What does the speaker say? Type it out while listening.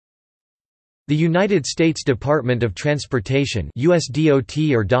The United States Department of Transportation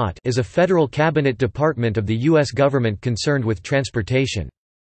 (USDOT or DOT) is a federal cabinet department of the U.S. government concerned with transportation.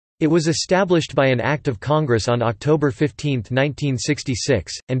 It was established by an act of Congress on October 15,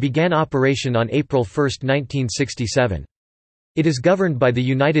 1966, and began operation on April 1, 1967. It is governed by the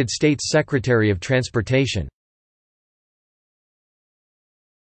United States Secretary of Transportation.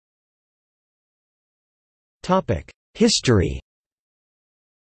 History.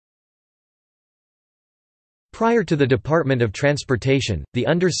 Prior to the Department of Transportation, the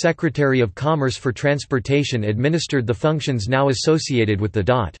Under-Secretary of Commerce for Transportation administered the functions now associated with the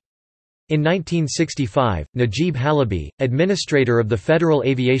DOT. In 1965, Najib Halabi, administrator of the Federal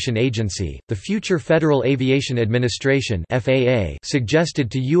Aviation Agency, the future Federal Aviation Administration (FAA), suggested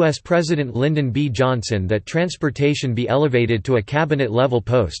to U.S. President Lyndon B. Johnson that transportation be elevated to a cabinet-level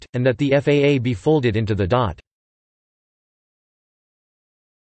post, and that the FAA be folded into the DOT.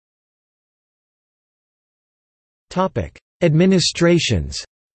 Administrations.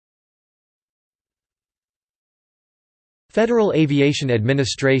 Federal Aviation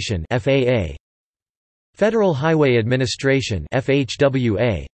Administration (FAA), Federal Highway Administration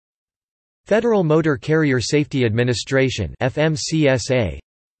 (FHWA), Federal Motor Carrier Safety Administration (FMCSA),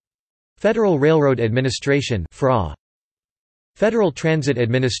 Federal Railroad Administration (FRA), Federal Transit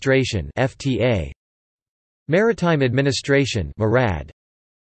Administration (FTA), Maritime Administration (MARAD),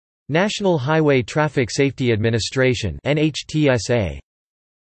 National Highway Traffic Safety Administration (NHTSA),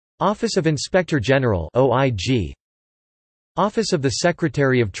 Office of Inspector General (OIG), Office of the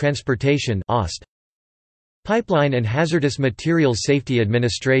Secretary of Transportation (OST), Pipeline and Hazardous Materials Safety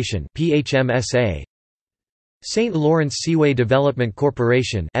Administration (PHMSA), St. Lawrence Seaway Development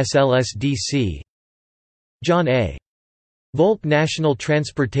Corporation (SLSDC), John A. Volpe National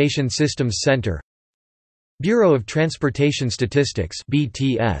Transportation Systems Center, Bureau of Transportation Statistics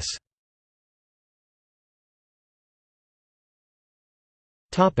 (BTS).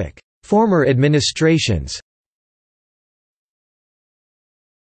 Topic: Former administrations.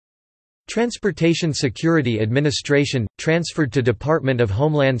 Transportation Security Administration transferred to Department of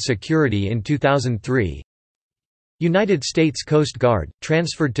Homeland Security in 2003. United States Coast Guard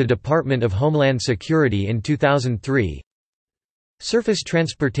transferred to Department of Homeland Security in 2003. Surface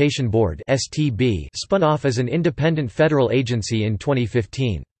Transportation Board (STB) spun off as an independent federal agency in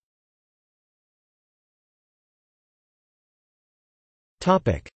 2015.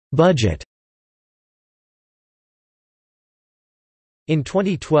 Topic: Budget. In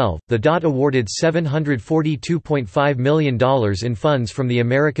 2012, the DOT awarded $742.5 million in funds from the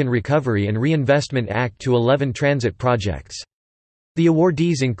American Recovery and Reinvestment Act to 11 transit projects. The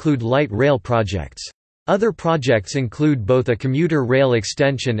awardees include light rail projects. Other projects include both a commuter rail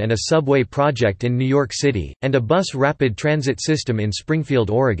extension and a subway project in New York City, and a bus rapid transit system in Springfield,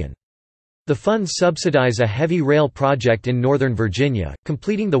 Oregon. The funds subsidize a heavy rail project in Northern Virginia,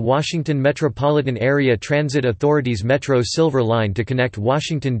 completing the Washington Metropolitan Area Transit Authority's Metro Silver Line to connect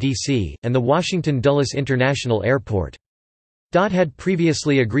Washington, D.C., and the Washington Dulles International Airport. DOT had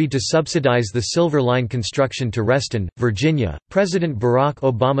previously agreed to subsidize the Silver Line construction to Reston, Virginia. President Barack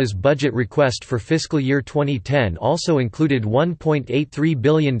Obama's budget request for fiscal year 2010 also included $1.83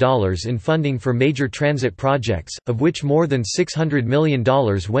 billion in funding for major transit projects, of which more than $600 million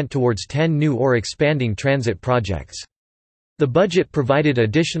went towards 10 new or expanding transit projects. The budget provided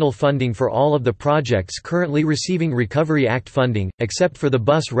additional funding for all of the projects currently receiving Recovery Act funding, except for the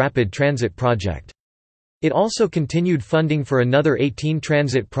Bus Rapid Transit project. It also continued funding for another 18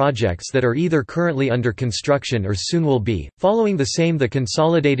 transit projects that are either currently under construction or soon will be. Following the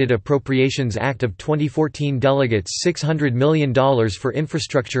Consolidated Appropriations Act of 2014 delegates $600 million for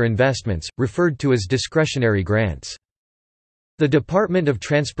infrastructure investments, referred to as discretionary grants. The Department of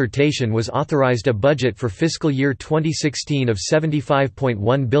Transportation was authorized a budget for fiscal year 2016 of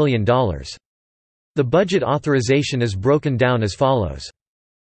 $75.1 billion. The budget authorization is broken down as follows.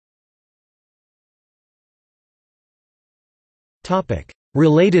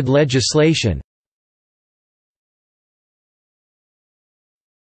 Related legislation.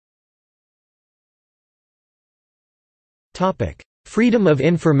 Freedom of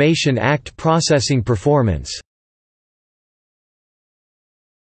Information Act processing performance.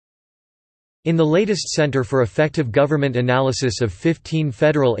 In the latest Center for Effective Government analysis of 15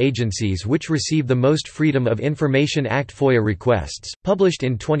 federal agencies which receive the most Freedom of Information Act FOIA requests, published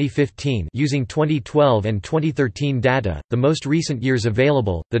in 2015 using 2012 and 2013 data, the most recent years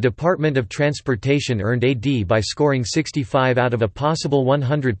available, the Department of Transportation earned a D by scoring 65 out of a possible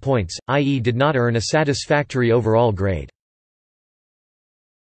 100 points, i.e. did not earn a satisfactory overall grade.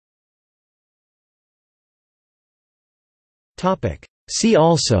 See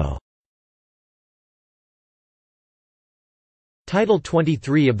also Title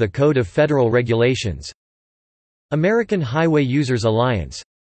 23 of the Code of Federal Regulations. American Highway Users Alliance.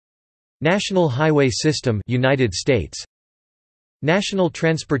 National Highway System, United States. National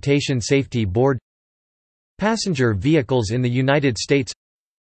Transportation Safety Board. Passenger vehicles in the United States.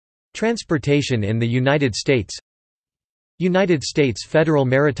 Transportation in the United States. United States Federal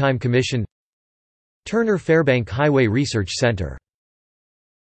Maritime Commission. Turner-Fairbank Highway Research Center.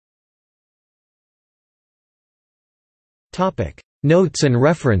 Notes and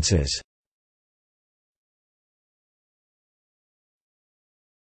references.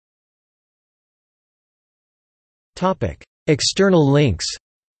 External links.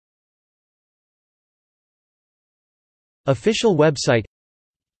 Official website.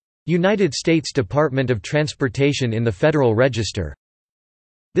 United States Department of Transportation in the Federal Register.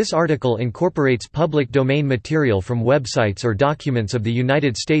 This article incorporates public domain material from websites or documents of the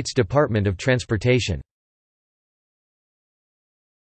United States Department of Transportation.